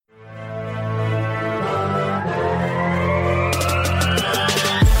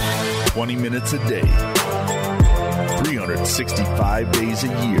20 minutes a day, 365 days a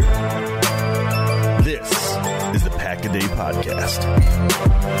year. This is the Pack-A-Day Podcast.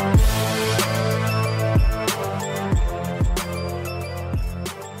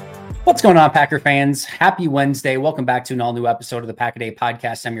 What's going on, Packer fans? Happy Wednesday. Welcome back to an all-new episode of the Pack-A-Day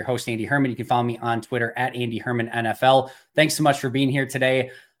Podcast. I'm your host, Andy Herman. You can follow me on Twitter at Andy Herman NFL. Thanks so much for being here today.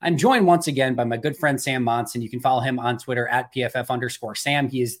 I'm joined once again by my good friend, Sam Monson. You can follow him on Twitter at PFF_Sam.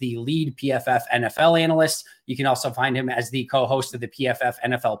 He is the lead PFF NFL analyst. You can also find him as the co-host of the PFF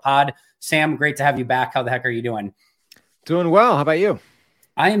NFL pod. Sam, great to have you back. How the heck are you doing? Doing well. How about you?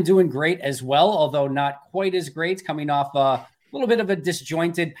 I am doing great as well, although not quite as great, coming off a little bit of a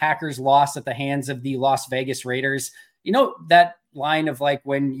disjointed Packers loss at the hands of the Las Vegas Raiders. You know, that line of like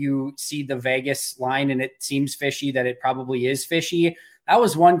when you see the Vegas line and it seems fishy that it probably is fishy. That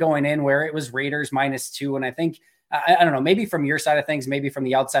was one going in where it was Raiders -2. And I think, I don't know, maybe from your side of things, maybe from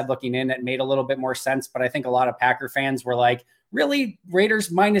the outside looking in, it made a little bit more sense. But I think a lot of Packer fans were like, really, Raiders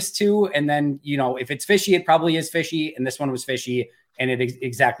 -2? And then, you know, if it's fishy, it probably is fishy. And this one was fishy. And it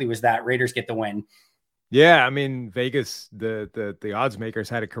exactly was that. Raiders get the win. Yeah, I mean, Vegas, the odds makers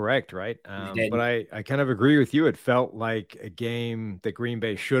had it correct, right? But I kind of agree with you. It felt like a game that Green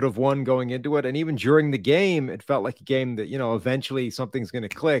Bay should have won going into it. And even during the game, it felt like a game that, you know, eventually something's going to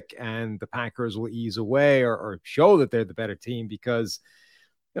click and the Packers will ease away or show that they're the better team because,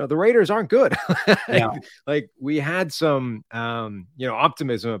 you know, the Raiders aren't good. Yeah. Like we had some,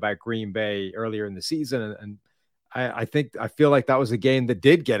 optimism about Green Bay earlier in the season. And I feel like that was a game that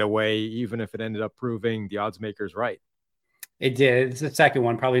did get away, even if it ended up proving the odds makers right. It did. It's the second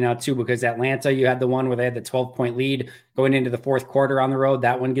one, probably not two, because Atlanta, you had the one where they had the 12-point lead going into the fourth quarter on the road.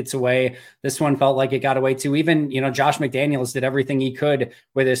 That one gets away. This one felt like it got away too. Even, you know, Josh McDaniels did everything he could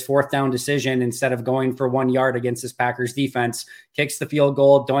with his fourth down decision instead of going for 1 yard against this Packers defense. Kicks the field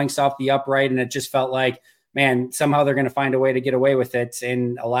goal, doinks off the upright, and it just felt like, man, somehow they're going to find a way to get away with it.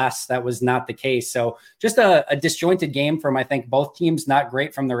 And alas, that was not the case. So just a disjointed game from, I think, both teams. Not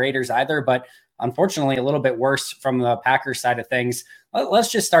great from the Raiders either, but unfortunately a little bit worse from the Packers side of things. Let's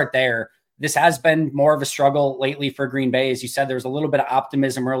just start there. This has been more of a struggle lately for Green Bay. As you said, there was a little bit of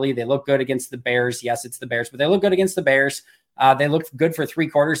optimism early. They look good against the Bears. Yes, it's the Bears, but they look good against the Bears. They looked good for 3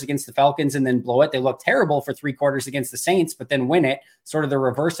 quarters against the Falcons and then blow it. They look terrible for 3 quarters against the Saints, but then win it. Sort of the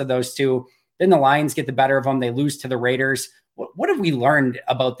reverse of those two. Then the Lions get the better of them. They lose to the Raiders. What have we learned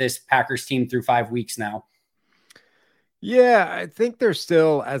about this Packers team through 5 weeks now? Yeah, I think they're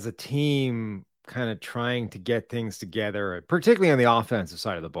still, as a team, kind of trying to get things together, particularly on the offensive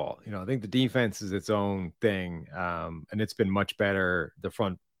side of the ball. You know, I think the defense is its own thing, and it's been much better. The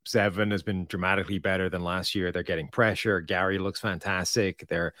front 7 has been dramatically better than last year. They're getting pressure. Gary looks fantastic.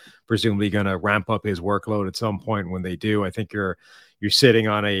 They're presumably going to ramp up his workload at some point. When they do, I think you're sitting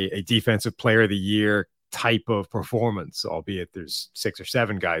on a defensive player of the year type of performance, albeit there's 6 or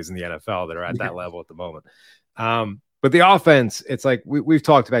 7 guys in the NFL that are at that level at the moment. But the offense, it's like we've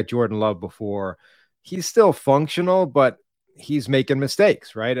talked about Jordan Love before. He's still functional, but he's making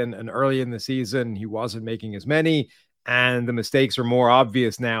mistakes, right? And early in the season, he wasn't making as many. And the mistakes are more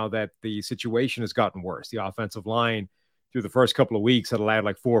obvious now that the situation has gotten worse. The offensive line through the first couple of weeks had allowed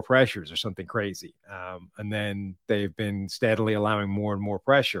like 4 pressures or something crazy. And then they've been steadily allowing more and more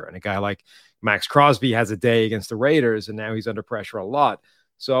pressure. And a guy like Max Crosby has a day against the Raiders, and now he's under pressure a lot.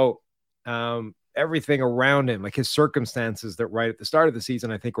 So everything around him, like his circumstances that right at the start of the season,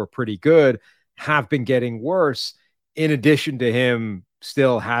 I think were pretty good, have been getting worse, in addition to him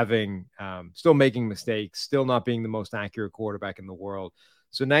still making mistakes, still not being the most accurate quarterback in the world.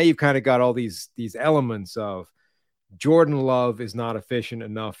 So now you've kind of got all these elements of Jordan Love is not efficient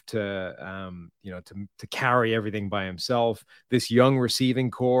enough to carry everything by himself. This young receiving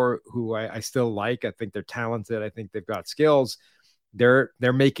core, who I still like, I think they're talented. I think they've got skills. They're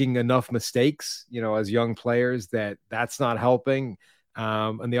making enough mistakes, you know, as young players that's not helping.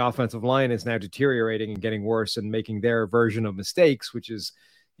 And the offensive line is now deteriorating and getting worse and making their version of mistakes, which is,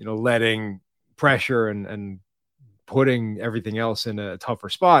 you know, letting pressure and putting everything else in a tougher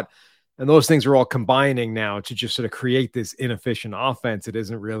spot. And those things are all combining now to just sort of create this inefficient offense that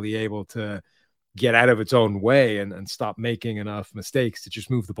isn't really able to get out of its own way and stop making enough mistakes to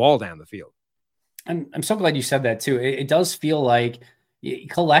just move the ball down the field. I'm so glad you said that too. It does feel like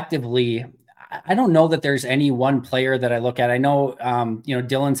collectively, I don't know that there's any one player that I look at. I know,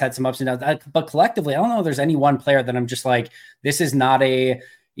 Dylan's had some ups and downs, but collectively, I don't know if there's any one player that I'm just like, this is not a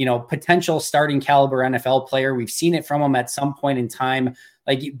potential starting caliber NFL player. We've seen it from him at some point in time.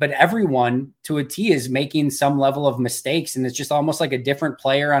 But everyone to a T is making some level of mistakes, and it's just almost like a different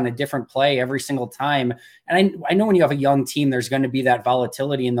player on a different play every single time. And I know when you have a young team, there's going to be that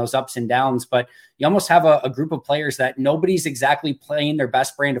volatility and those ups and downs, but you almost have a group of players that nobody's exactly playing their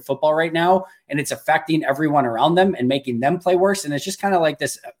best brand of football right now, and it's affecting everyone around them and making them play worse. And it's just kind of like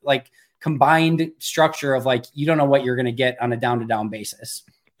this combined structure of you don't know what you're going to get on a down-to-down basis.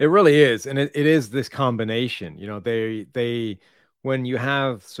 It really is, and it is this combination. They when you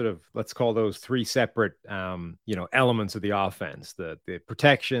have sort of, let's call those three separate, elements of the offense, the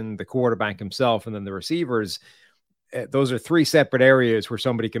protection, the quarterback himself, and then the receivers, those are three separate areas where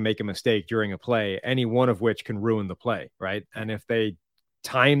somebody can make a mistake during a play, any one of which can ruin the play, right? And if they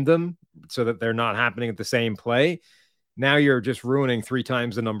time them so that they're not happening at the same play, now you're just ruining 3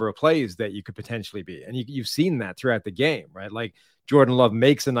 times the number of plays that you could potentially be. And you've seen that throughout the game, right? Like Jordan Love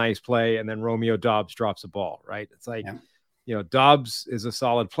makes a nice play and then Romeo Doubs drops a ball, right? It's like, Doubs is a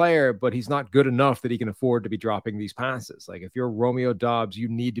solid player, but he's not good enough that he can afford to be dropping these passes. Like if you're Romeo Doubs, you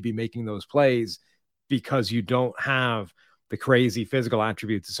need to be making those plays because you don't have the crazy physical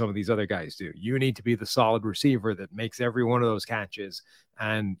attributes that some of these other guys do. You need to be the solid receiver that makes every one of those catches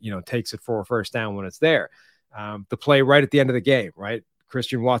and, takes it for a first down when it's there. The play right at the end of the game, right?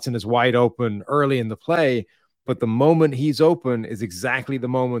 Christian Watson is wide open early in the play, but the moment he's open is exactly the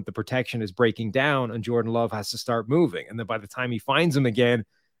moment the protection is breaking down and Jordan Love has to start moving. And then by the time he finds him again,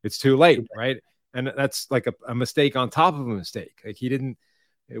 it's too late, right? And that's like a mistake on top of a mistake. Like it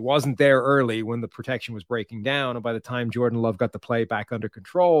wasn't there early when the protection was breaking down. And by the time Jordan Love got the play back under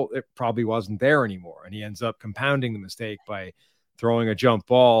control, it probably wasn't there anymore. And he ends up compounding the mistake by throwing a jump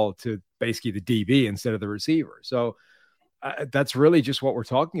ball to basically the DB instead of the receiver. So that's really just what we're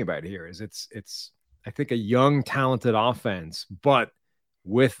talking about here is it's I think a young, talented offense, but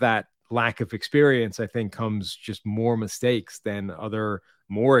with that lack of experience, I think comes just more mistakes than other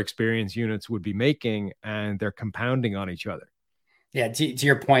more experienced units would be making, and they're compounding on each other. Yeah, to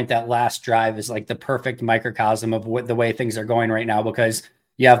your point, that last drive is like the perfect microcosm of the way things are going right now, because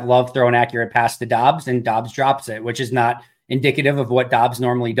you have Love throw an accurate pass to Doubs and Doubs drops it, which is not indicative of what Doubs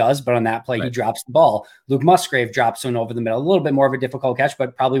normally does, but on that play, right, he drops the ball. Luke Musgrave drops one over the middle, a little bit more of a difficult catch,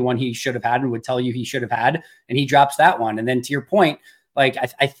 but probably one he should have had and would tell you he should have had, and he drops that one. And then to your point,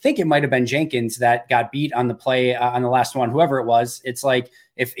 I think it might have been Jenkins that got beat on the play on the last one, whoever it was. It's like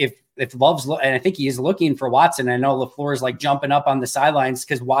if Love's, and I think he is looking for Watson. I know LaFleur is jumping up on the sidelines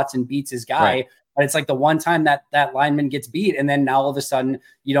because Watson beats his guy. Right. But it's the one time that lineman gets beat, and then now all of a sudden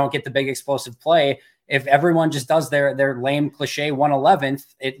you don't get the big explosive play. If everyone just does their lame cliche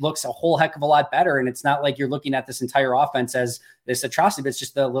 111th, it looks a whole heck of a lot better. And it's not like you're looking at this entire offense as this atrocity, but it's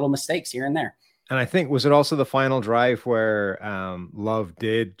just the little mistakes here and there. And I think, was it also the final drive where Love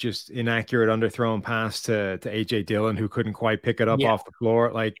did just inaccurate underthrown pass to AJ Dillon, who couldn't quite pick it up off the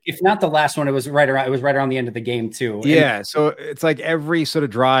floor? Like, if not the last one, it was right around the end of the game too. Yeah. And so it's like every sort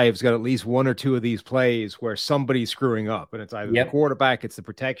of drive's got at least one or two of these plays where somebody's screwing up, and it's either the quarterback, it's the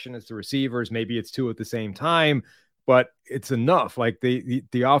protection, it's the receivers, maybe it's two at the same time, but it's enough. Like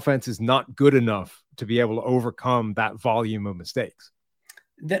the offense is not good enough to be able to overcome that volume of mistakes.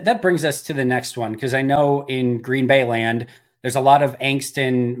 That brings us to the next one, because I know in Green Bay land, there's a lot of angst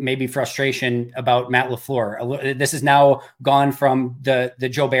and maybe frustration about Matt LaFleur. This is now gone from the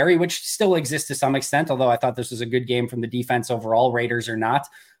Joe Barry, which still exists to some extent, although I thought this was a good game from the defense overall, Raiders or not.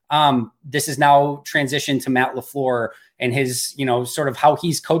 This is now transitioned to Matt LaFleur and his, sort of how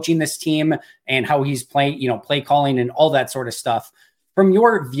he's coaching this team and how he's playing, play calling and all that sort of stuff. From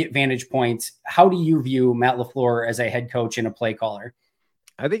your vantage point, how do you view Matt LaFleur as a head coach and a play caller?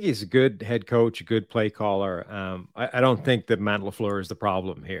 I think he's a good head coach, a good play caller. I don't think that Matt LaFleur is the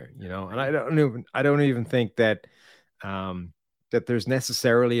problem here, and I don't even think that that there's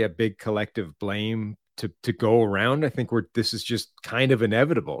necessarily a big collective blame to go around. I think this is just kind of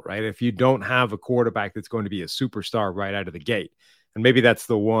inevitable, right? If you don't have a quarterback that's going to be a superstar right out of the gate, and maybe that's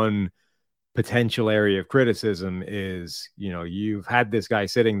the one potential area of criticism is, you've had this guy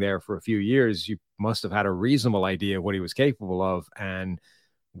sitting there for a few years. You must have had a reasonable idea of what he was capable of, and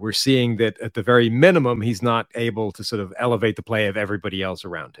we're seeing that at the very minimum, he's not able to sort of elevate the play of everybody else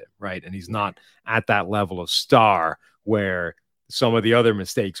around him, right? And he's not at that level of star where some of the other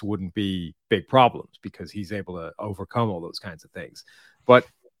mistakes wouldn't be big problems, because he's able to overcome all those kinds of things. But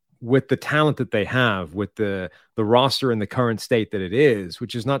with the talent that they have, with the roster in the current state that it is,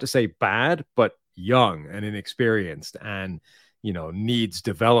 which is not to say bad, but young and inexperienced and, needs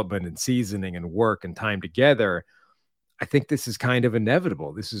development and seasoning and work and time together, I think this is kind of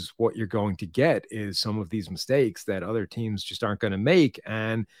inevitable. This is what you're going to get, is some of these mistakes that other teams just aren't going to make.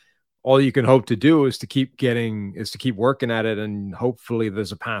 And all you can hope to do is to keep working at it. And hopefully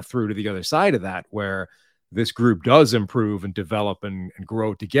there's a path through to the other side of that, where this group does improve and develop and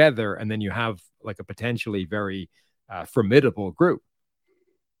grow together. And then you have like a potentially very formidable group.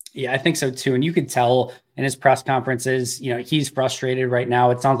 Yeah, I think so too. And you could tell in his press conferences, he's frustrated right now.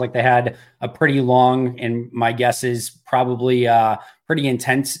 It sounds like they had a pretty long, and my guess is probably pretty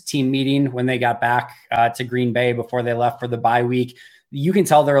intense team meeting when they got back to Green Bay before they left for the bye week. You can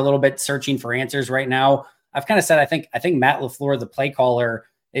tell they're a little bit searching for answers right now. I've kind of said, I think Matt LaFleur, the play caller,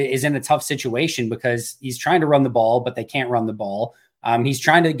 is in a tough situation because he's trying to run the ball, but they can't run the ball. He's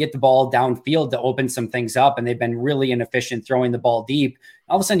trying to get the ball downfield to open some things up, and they've been really inefficient throwing the ball deep.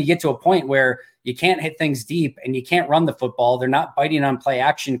 All of a sudden, you get to a point where you can't hit things deep and you can't run the football. They're not biting on play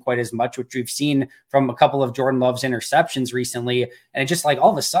action quite as much, which we've seen from a couple of Jordan Love's interceptions recently. And it's just like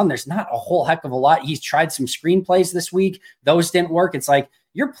all of a sudden, there's not a whole heck of a lot. He's tried some screenplays this week. Those didn't work. It's like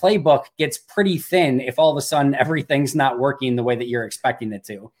your playbook gets pretty thin if all of a sudden everything's not working the way that you're expecting it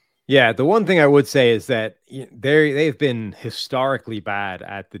to. Yeah, the one thing I would say is that they've been historically bad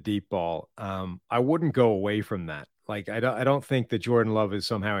at the deep ball. I wouldn't go away from that. Like, I don't think that Jordan Love is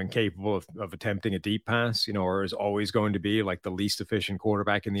somehow incapable of attempting a deep pass, or is always going to be like the least efficient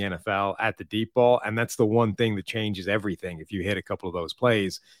quarterback in the NFL at the deep ball. And that's the one thing that changes everything. If you hit a couple of those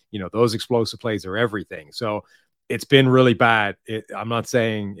plays, those explosive plays are everything. So it's been really bad. I'm not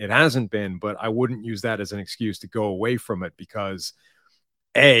saying it hasn't been, but I wouldn't use that as an excuse to go away from it, because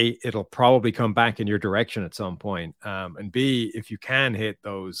A, it'll probably come back in your direction at some point. And B, if you can hit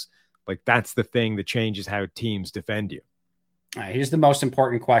those, like, that's the thing that changes how teams defend you. All right, here's the most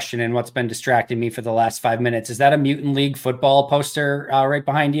important question, and what's been distracting me for the last 5 minutes. Is that a Mutant League football poster right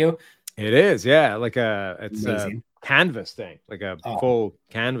behind you? It is, yeah. It's amazing. A canvas thing, like a full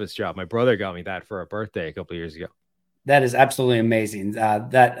canvas job. My brother got me that for a birthday a couple of years ago. That is absolutely amazing.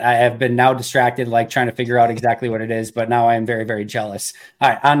 That I have been now distracted, like trying to figure out exactly what it is, but now I am very, very jealous. All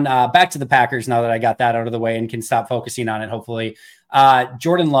right, on back to the Packers now that I got that out of the way and can stop focusing on it, hopefully.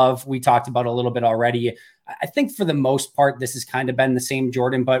 Jordan Love, we talked about a little bit already. I think for the most part, this has kind of been the same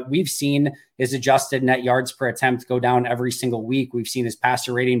Jordan, but we've seen his adjusted net yards per attempt go down every single week. We've seen his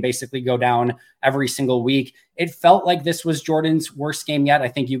passer rating basically go down every single week. It felt like this was Jordan's worst game yet. I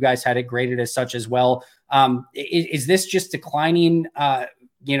think you guys had it graded as such as well. Is this just declining,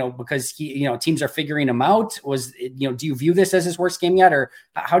 because teams are figuring him out? Do you view this as his worst game yet, or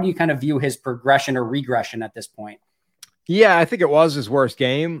how do you kind of view his progression or regression at this point? Yeah, I think it was his worst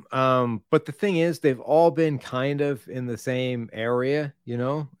game. But the thing is, they've all been kind of in the same area,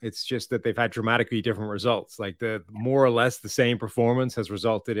 It's just that they've had dramatically different results. Like the more or less the same performance has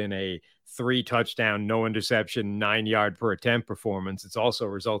resulted in a 3 touchdown, no interception, 9 yard per attempt performance. It's also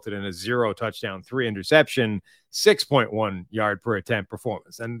resulted in a 0 touchdown, 3 interception, 6.1 yard per attempt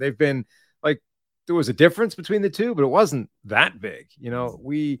performance. And they've been like, there was a difference between the two, but it wasn't that big.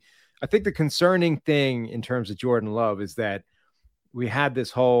 I think the concerning thing in terms of Jordan Love is that we had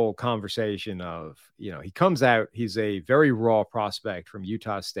this whole conversation of, he comes out, he's a very raw prospect from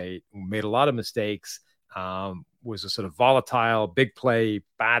Utah State, who made a lot of mistakes, was a sort of volatile, big play,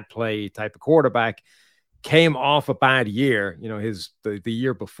 bad play type of quarterback, came off a bad year. The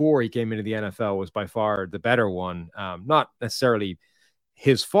year before he came into the NFL was by far the better one. Not necessarily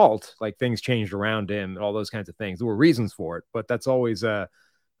his fault, like things changed around him and all those kinds of things. There were reasons for it, but that's always a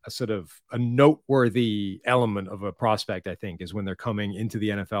sort of a noteworthy element of a prospect, I think, is when they're coming into the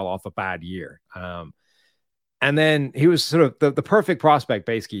NFL off a bad year. And then he was sort of the perfect prospect,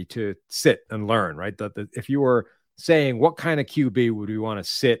 basically, to sit and learn, right? If you were saying what kind of QB would we want to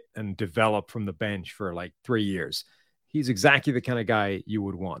sit and develop from the bench for like 3 years, he's exactly the kind of guy you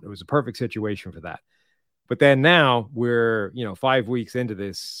would want. It was a perfect situation for that. But then now we're, 5 weeks into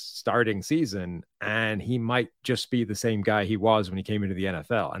this starting season, and he might just be the same guy he was when he came into the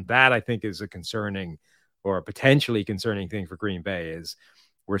NFL. And that, I think, is a concerning or a potentially concerning thing for Green Bay. Is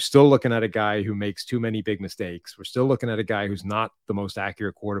we're still looking at a guy who makes too many big mistakes. We're still looking at a guy who's not the most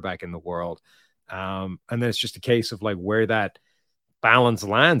accurate quarterback in the world. And then it's just a case of like where that balance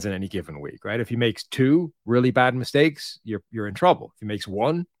lands in any given week, right? If he makes 2 really bad mistakes, you're in trouble. If he makes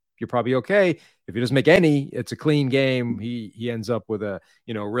 1, you're probably okay. If he doesn't make any, it's a clean game. He ends up with a,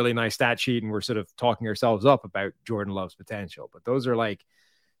 really nice stat sheet, and we're sort of talking ourselves up about Jordan Love's potential. But those are like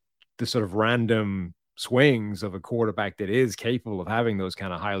the sort of random swings of a quarterback that is capable of having those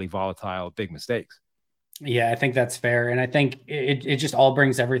kind of highly volatile, big mistakes. Yeah, I think that's fair. And I think it just all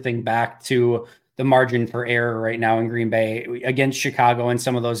brings everything back to the margin for error right now in Green Bay against Chicago in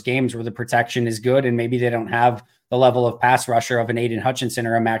some of those games where the protection is good and maybe they don't have the level of pass rusher of an Aiden Hutchinson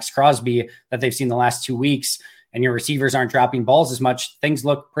or a Max Crosby that they've seen the last 2 weeks, and your receivers aren't dropping balls as much, things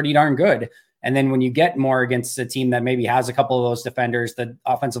look pretty darn good. And then when you get more against a team that maybe has a couple of those defenders, the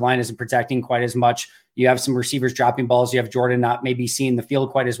offensive line isn't protecting quite as much. You have some receivers dropping balls. You have Jordan not maybe seeing the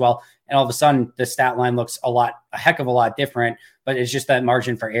field quite as well. And all of a sudden, the stat line looks a heck of a lot different. But it's just that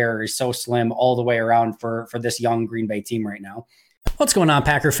margin for error is so slim all the way around for this young Green Bay team right now. What's going on,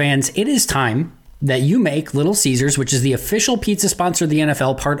 Packer fans? It is time that you make Little Caesars, which is the official pizza sponsor of the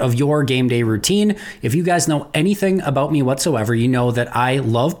NFL, part of your game day routine. If you guys know anything about me whatsoever, you know that I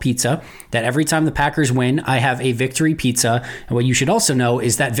love pizza, that every time the Packers win, I have a victory pizza. And what you should also know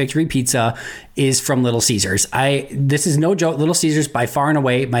is that victory pizza is from Little Caesars. This is no joke. Little Caesars, by far and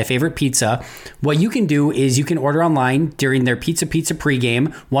away, my favorite pizza. What you can do is you can order online during their Pizza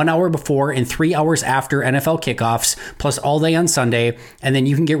pregame, 1 hour before and 3 hours after NFL kickoffs, plus all day on Sunday. And then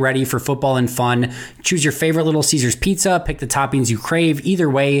you can get ready for football and fun. Choose your favorite Little Caesars pizza, pick the toppings you crave. Either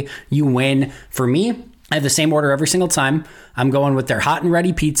way, you win. For me, I have the same order every single time. I'm going with their hot and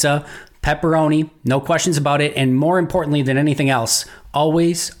ready pizza, pepperoni, no questions about it. And more importantly than anything else,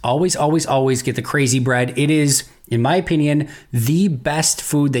 always get the crazy bread. It is, in my opinion, the best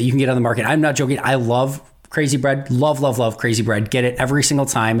food that you can get on the market. I'm not joking. I love crazy bread. Love crazy bread. Get it every single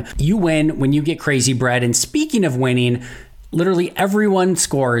time. You win when you get crazy bread. And speaking of winning, literally everyone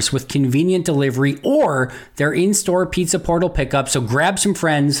scores with convenient delivery or their in-store pizza portal pickup. So grab some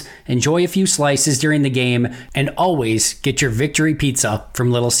friends, enjoy a few slices during the game, and always get your victory pizza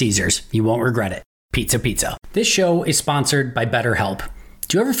from Little Caesars. You won't regret it. Pizza. This show is sponsored by BetterHelp.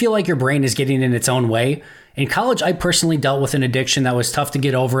 Do you ever feel like your brain is getting in its own way? In college, I personally dealt with an addiction that was tough to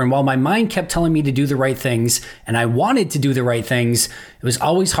get over, and while my mind kept telling me to do the right things, and I wanted to do the right things, it was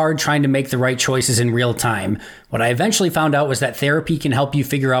always hard trying to make the right choices in real time. What I eventually found out was that therapy can help you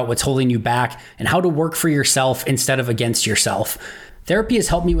figure out what's holding you back and how to work for yourself instead of against yourself. Therapy has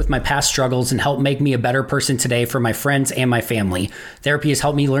helped me with my past struggles and helped make me a better person today for my friends and my family. Therapy has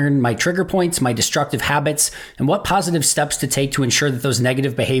helped me learn my trigger points, my destructive habits, and what positive steps to take to ensure that those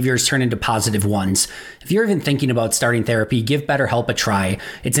negative behaviors turn into positive ones. If you're even thinking about starting therapy, give BetterHelp a try.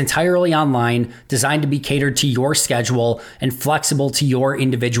 It's entirely online, designed to be catered to your schedule, and flexible to your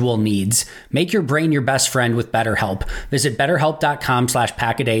individual needs. Make your brain your best friend with BetterHelp. Visit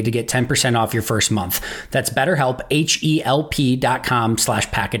BetterHelp.com/Packaday to get 10% off your first month. That's BetterHelp, HELP.com/Packaday.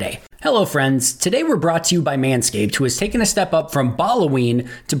 Hello friends, today we're brought to you by Manscaped, who has taken a step up from Balloween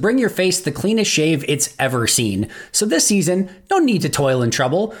to bring your face the cleanest shave it's ever seen. So this season, no need to toil and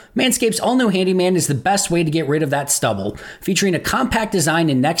trouble. Manscaped's all-new Handyman is the best way to get rid of that stubble. Featuring a compact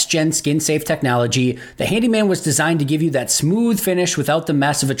design and next-gen skin-safe technology, the Handyman was designed to give you that smooth finish without the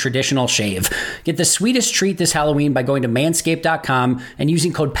mess of a traditional shave. Get the sweetest treat this Halloween by going to manscaped.com and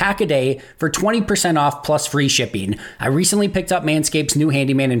using code PACKADAY for 20% off plus free shipping. I recently picked up Manscaped's new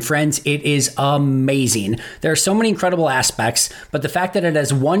Handyman, and friends, it is amazing. There are so many incredible aspects, but the fact that it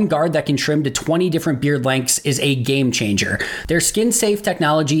has one guard that can trim to 20 different beard lengths is a game changer. Their skin-safe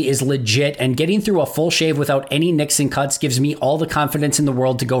technology is legit, and getting through a full shave without any nicks and cuts gives me all the confidence in the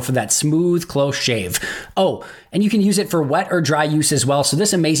world to go for that smooth, close shave. Oh, and you can use it for wet or dry use as well, so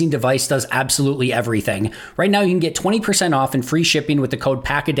this amazing device does absolutely everything. Right now, you can get 20% off and free shipping with the code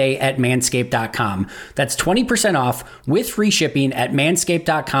PACKADAY at manscaped.com. That's 20% off with free shipping at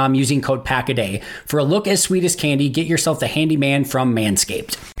manscaped.com using code PACKADAY. For a look as sweet as candy, get yourself the Handyman from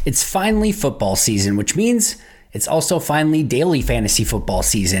Manscaped. It's finally football season, which means it's also finally daily fantasy football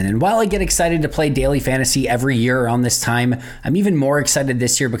season. And while I get excited to play daily fantasy every year around this time, I'm even more excited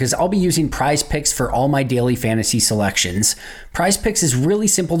this year because I'll be using Prize Picks for all my daily fantasy selections. Prize Picks is really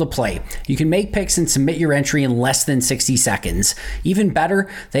simple to play. You can make picks and submit your entry in less than 60 seconds. Even better,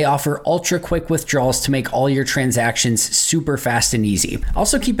 they offer ultra quick withdrawals to make all your transactions super fast and easy.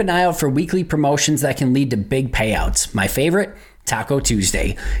 Also keep an eye out for weekly promotions that can lead to big payouts. My favorite? Taco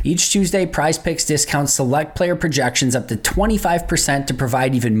Tuesday. Each Tuesday, Prize Picks discounts select player projections up to 25% to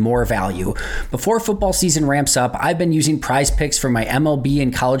provide even more value. Before football season ramps up, I've been using Prize Picks for my MLB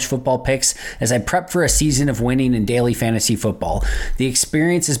and college football picks as I prep for a season of winning in daily fantasy football. The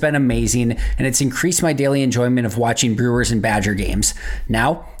experience has been amazing, and it's increased my daily enjoyment of watching Brewers and Badger games.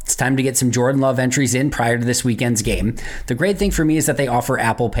 Now, it's time to get some Jordan Love entries in prior to this weekend's game. The great thing for me is that they offer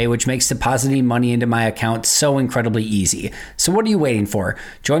Apple Pay, which makes depositing money into my account so incredibly easy. So what are you waiting for?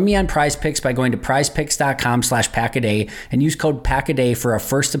 Join me on Prize Picks by going to prizepicks.com/Packaday and use code Packaday for a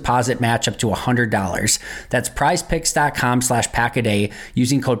first deposit match up to $100. That's prizepicks.com/Packaday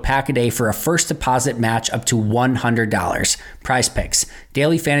using code Packaday for a first deposit match up to $100. Prize Picks,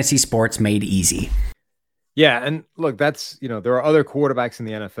 daily fantasy sports made easy. Yeah, and look, that's, there are other quarterbacks in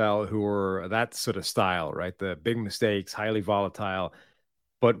the NFL who are that sort of style, right? The big mistakes, highly volatile.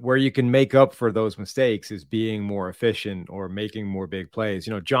 But where you can make up for those mistakes is being more efficient or making more big plays.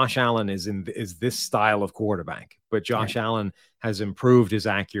 Josh Allen is this style of quarterback, but Josh Allen has improved his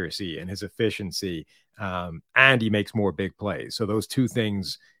accuracy and his efficiency, and he makes more big plays. So those two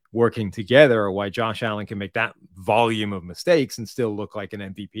things working together are why Josh Allen can make that volume of mistakes and still look like an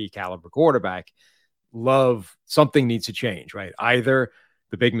MVP caliber quarterback. Something needs to change, right? Either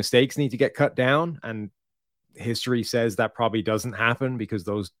the big mistakes need to get cut down, and history says that probably doesn't happen because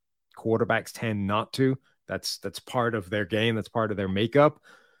those quarterbacks tend not to. That's part of their game. That's part of their makeup.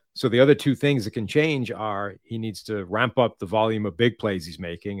 So the other two things that can change are he needs to ramp up the volume of big plays he's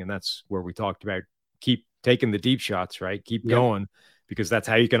making. And that's where we talked about keep taking the deep shots, right? Keep going, because that's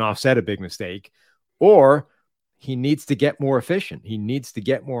how you can offset a big mistake. Or he needs to get more efficient. He needs to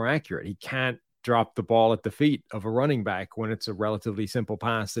get more accurate. He can't drop the ball at the feet of a running back when it's a relatively simple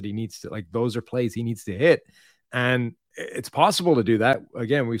pass that he needs to, like, those are plays he needs to hit. And it's possible to do that.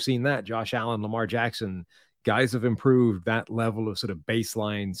 Again, we've seen that Josh Allen, Lamar Jackson, guys have improved that level of sort of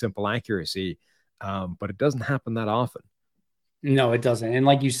baseline simple accuracy. But it doesn't happen that often. No, it doesn't. And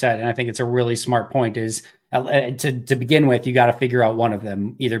like you said, and I think it's a really smart point, is to begin with, you got to figure out one of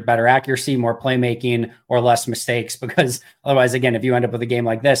them, either better accuracy, more playmaking, or less mistakes. Because otherwise, again, if you end up with a game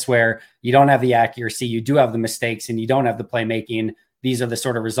like this where you don't have the accuracy, you do have the mistakes, and you don't have the playmaking, these are the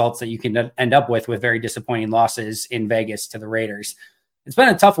sort of results that you can end up with very disappointing losses in Vegas to the Raiders. It's been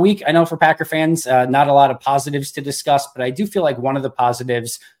a tough week, I know, for Packer fans. Not a lot of positives to discuss, but I do feel like one of the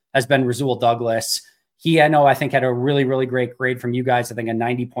positives has been Rasul Douglas. I think had a really, really great grade from you guys. I think a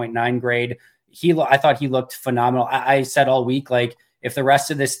 90.9 grade. I thought he looked phenomenal. I said all week, like, if the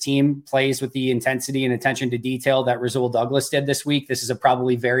rest of this team plays with the intensity and attention to detail that Rasul Douglas did this week, this is a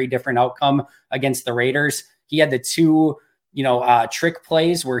probably very different outcome against the Raiders. He had the two, trick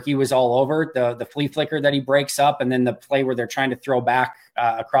plays where he was all over, the flea flicker that he breaks up, and then the play where they're trying to throw back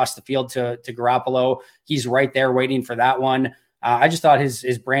across the field to Garoppolo. He's right there waiting for that one. I just thought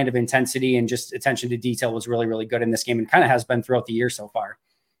his brand of intensity and just attention to detail was really, really good in this game, and kind of has been throughout the year so far.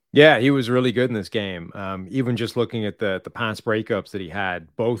 Yeah, he was really good in this game. Even just looking at the pass breakups that he had,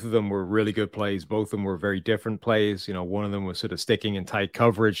 both of them were really good plays. Both of them were very different plays. One of them was sort of sticking in tight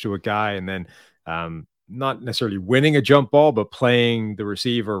coverage to a guy and then not necessarily winning a jump ball, but playing the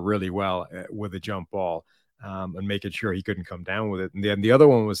receiver really well with a jump ball and making sure he couldn't come down with it. And then the other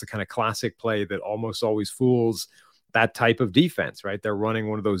one was the kind of classic play that almost always fools that type of defense, right? They're running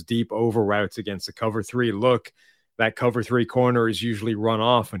one of those deep over routes against the cover three look. That cover three corner is usually run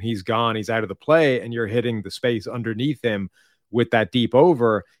off and he's gone. He's out of the play and you're hitting the space underneath him with that deep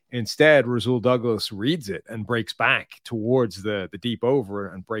over. Instead, Rasul Douglas reads it and breaks back towards the deep over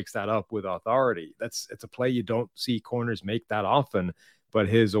and breaks that up with authority. It's a play you don't see corners make that often, but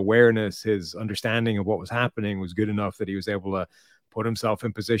his awareness, his understanding of what was happening was good enough that he was able to put himself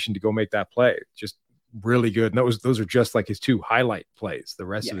in position to go make that play. Just really good. And those are just like his two highlight plays. The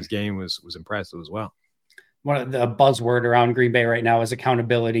rest of his game was impressive as well. One of the buzzword around Green Bay right now is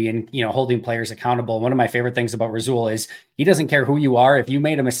accountability and, holding players accountable. One of my favorite things about Rasul is he doesn't care who you are. If you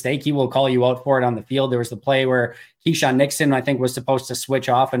made a mistake, he will call you out for it on the field. There was the play where Keyshawn Nixon, I think, was supposed to switch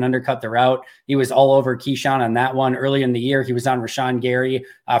off and undercut the route. He was all over Keyshawn on that one. Early in the year, he was on Rashawn Gary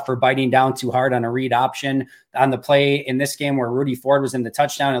for biting down too hard on a read option. On the play in this game where Rudy Ford was in the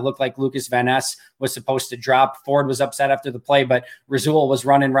touchdown, it looked like Lucas Van Ness was supposed to drop. Ford was upset after the play, but Rasul was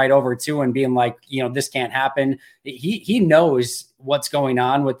running right over too and being like, this can't happen. He knows what's going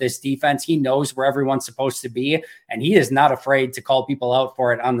on with this defense. He knows where everyone's supposed to be, and he is not afraid to call people out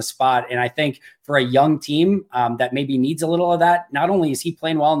for it on the spot. And I think for a young team that maybe needs a little of that, not only is he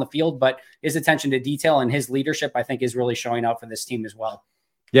playing well on the field, but his attention to detail and his leadership, I think, is really showing out for this team as well.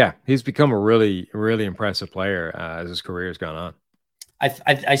 Yeah, he's become a really, really impressive player as his career has gone on.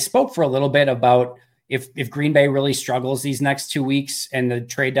 I spoke for a little bit about if Green Bay really struggles these next 2 weeks and the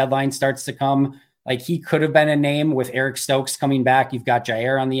trade deadline starts to come, like, he could have been a name with Eric Stokes coming back. You've got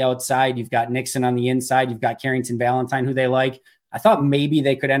Jair on the outside. You've got Nixon on the inside. You've got Carrington Valentine, who they like. I thought maybe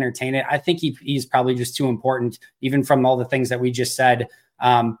they could entertain it. I think he's probably just too important, even from all the things that we just said.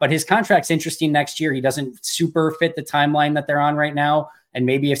 But his contract's interesting next year. He doesn't super fit the timeline that they're on right now. And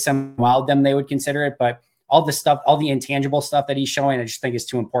maybe if someone wowed them, they would consider it. But all the stuff, all the intangible stuff that he's showing, I just think is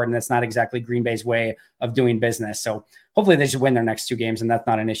too important. That's not exactly Green Bay's way of doing business. So hopefully they just win their next 2 games, and that's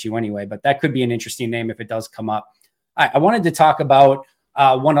not an issue anyway. But that could be an interesting name if it does come up. I wanted to talk about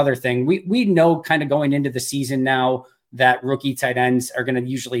one other thing. We know kind of going into the season now that rookie tight ends are going to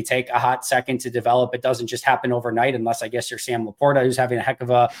usually take a hot second to develop. It doesn't just happen overnight, unless I guess you're Sam Laporta, who's having a heck of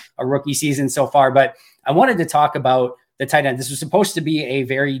a rookie season so far. But I wanted to talk about the tight end. This was supposed to be a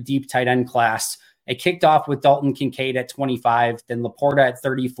very deep tight end class. It kicked off with Dalton Kincaid at 25, then Laporta at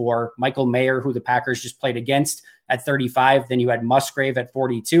 34, Michael Mayer, who the Packers just played against, at 35. Then you had Musgrave at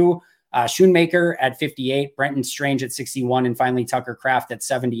 42, Schoonmaker at 58, Brenton Strange at 61, and finally Tucker Kraft at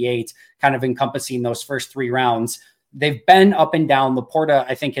 78, kind of encompassing those first 3 rounds. They've been up and down. Laporta,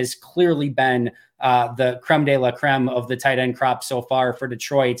 I think, has clearly been the creme de la creme of the tight end crop so far for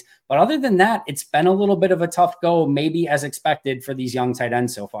Detroit. But other than that, it's been a little bit of a tough go, maybe as expected for these young tight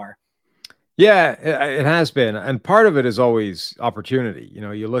ends so far. Yeah, it has been. And part of it is always opportunity. You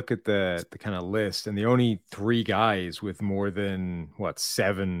know, you look at the kind of list, and the only 3 guys with more than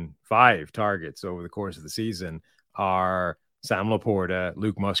 5 targets over the course of the season are Sam Laporta,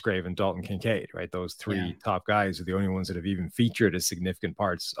 Luke Musgrave, and Dalton Kincaid, right? Those 3 top guys are the only ones that have even featured as significant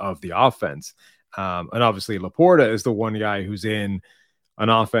parts of the offense. And obviously Laporta is the one guy who's in an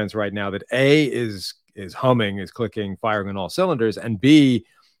offense right now that A is humming, is clicking, firing on all cylinders, and B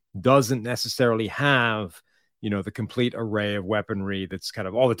doesn't necessarily have, the complete array of weaponry that's kind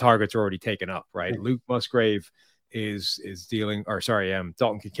of all the targets are already taken up, right? Luke Musgrave is dealing,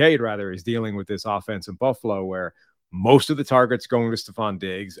 Dalton Kincaid rather is dealing with this offense in Buffalo where most of the targets going to Stephon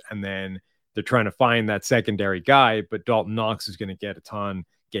Diggs, and then they're trying to find that secondary guy, but Dalton Knox is going to get a ton.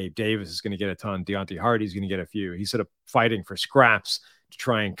 Gabe Davis is going to get a ton. Deontay Hardy is going to get a few. He's sort of fighting for scraps to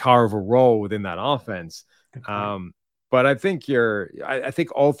try and carve a role within that offense. But I think I think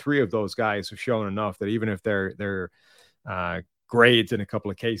all 3 of those guys have shown enough that even if their grades in a couple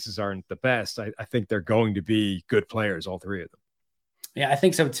of cases aren't the best, I think they're going to be good players, all 3 of them. Yeah, I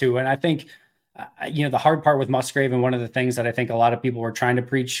think so too. And I think, the hard part with Musgrave, and one of the things that I think a lot of people were trying to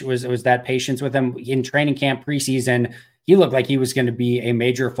preach was that patience with him in training camp preseason. He looked like he was going to be a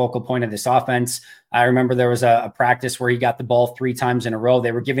major focal point of this offense. I remember there was a practice where he got the ball 3 times in a row.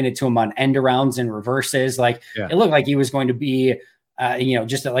 They were giving it to him on end arounds and reverses. It looked like he was going to be,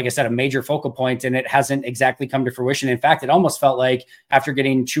 just like I said, a major focal point, and it hasn't exactly come to fruition. In fact, it almost felt like after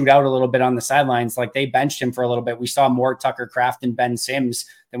getting chewed out a little bit on the sidelines, like they benched him for a little bit. We saw more Tucker Kraft and Ben Sims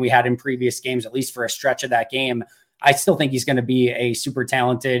than we had in previous games, at least for a stretch of that game. I still think he's going to be a super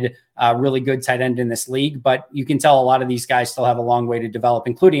talented, really good tight end in this league, but you can tell a lot of these guys still have a long way to develop,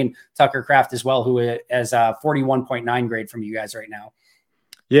 including Tucker Kraft as well, who has a 41.9 grade from you guys right now.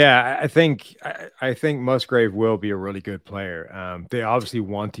 Yeah, I think Musgrave will be a really good player. They obviously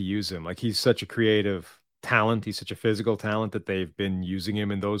want to use him. Like, he's such a creative talent. He's such a physical talent that they've been using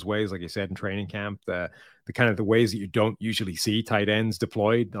him in those ways, like you said, in training camp, the kind of the ways that you don't usually see tight ends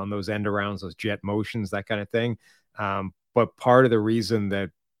deployed on those end arounds, those jet motions, that kind of thing. But part of the reason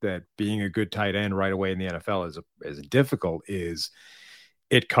that being a good tight end right away in the NFL is difficult is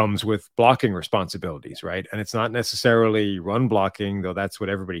it comes with blocking responsibilities, right? And it's not necessarily run blocking, though that's what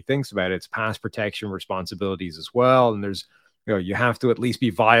everybody thinks about. It's pass protection responsibilities as well. And there's, you have to at least be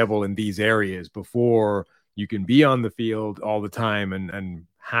viable in these areas before you can be on the field all the time and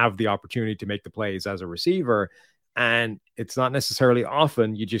have the opportunity to make the plays as a receiver. And it's not necessarily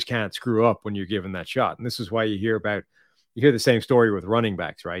often. You just can't screw up when you're given that shot. And this is why you hear the same story with running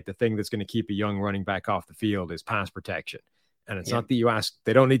backs, right? The thing that's going to keep a young running back off the field is pass protection. And it's not that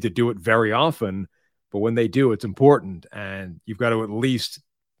they don't need to do it very often, but when they do, it's important. And you've got to at least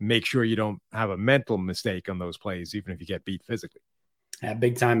make sure you don't have a mental mistake on those plays, even if you get beat physically. Yeah,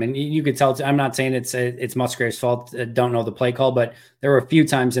 big time. And you could tell, I'm not saying it's Musgrave's fault. Don't know the play call, but there were a few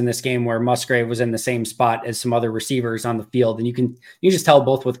times in this game where Musgrave was in the same spot as some other receivers on the field. And you just tell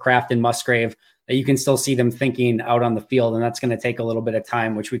both with Kraft and Musgrave that you can still see them thinking out on the field. And that's going to take a little bit of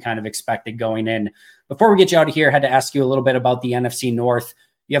time, which we kind of expected going in. Before we get you out of here, I had to ask you a little bit about the NFC North.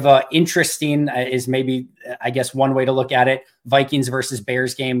 You have a interesting, is maybe, I guess, one way to look at it, Vikings versus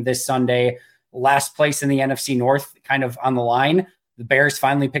Bears game this Sunday. Last place in the NFC North kind of on the line. The Bears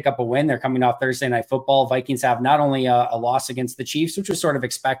finally pick up a win. They're coming off Thursday Night Football. Vikings have not only a loss against the Chiefs, which was sort of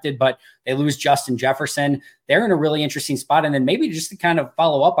expected, but they lose Justin Jefferson. They're in a really interesting spot. And then maybe just to kind of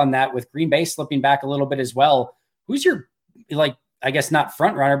follow up on that, with Green Bay slipping back a little bit as well, who's your, I guess not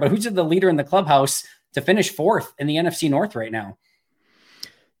front runner, but who's the leader in the clubhouse to finish 4th in the NFC North right now?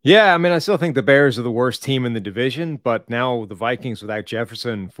 Yeah, I mean, I still think the Bears are the worst team in the division, but now the Vikings without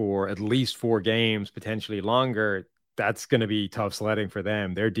Jefferson for at least 4 games, potentially longer, that's going to be tough sledding for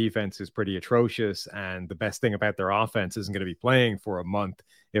them. Their defense is pretty atrocious, and the best thing about their offense isn't going to be playing for a month,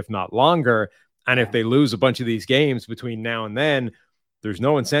 if not longer. And if they lose a bunch of these games between now and then, there's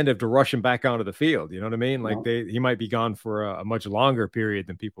no incentive to rush him back onto the field. You know what I mean? Like he might be gone for a much longer period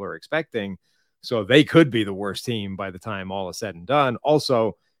than people are expecting. So they could be the worst team by the time all is said and done.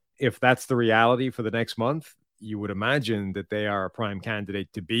 Also, if that's the reality for the next month, you would imagine that they are a prime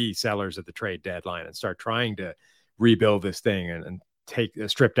candidate to be sellers at the trade deadline and start trying to rebuild this thing and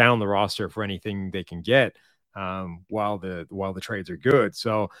strip down the roster for anything they can get while the trades are good.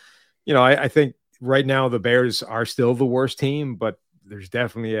 So, I think right now the Bears are still the worst team, but there's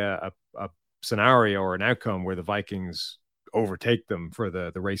definitely a scenario or an outcome where the Vikings overtake them for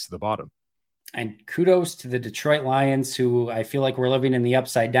the race to the bottom. And kudos to the Detroit Lions, who I feel like we're living in the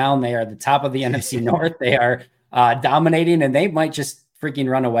upside down. They are the top of the NFC North. They are dominating, and they might just freaking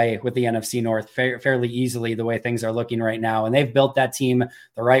run away with the NFC North fairly easily the way things are looking right now. And they've built that team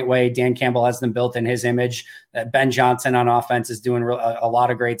the right way. Dan Campbell has them built in his image. Ben Johnson on offense is doing a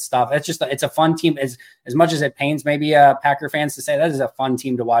lot of great stuff. It's a fun team. As much as it pains maybe Packer fans to say, that is a fun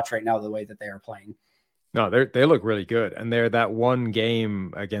team to watch right now, the way that they are playing. No, they look really good. And they're that one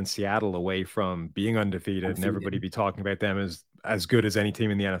game against Seattle away from being undefeated. And everybody be talking about them as good as any team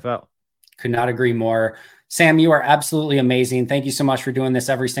in the NFL. Could not agree more. Sam, you are absolutely amazing. Thank you so much for doing this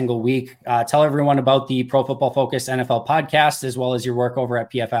every single week. Tell everyone about the Pro Football Focus NFL podcast, as well as your work over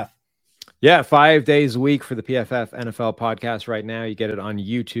at PFF. Yeah, 5 days a week for the PFF NFL podcast right now. You get it on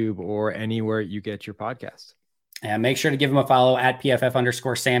YouTube or anywhere you get your podcasts. And make sure to give him a follow at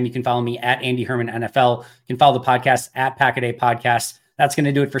PFF_Sam. You can follow me at Andy Herman NFL. You can follow the podcast at Pack-A-Day Podcast. That's going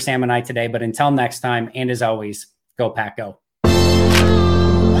to do it for Sam and I today. But until next time, and as always, go Pack Go.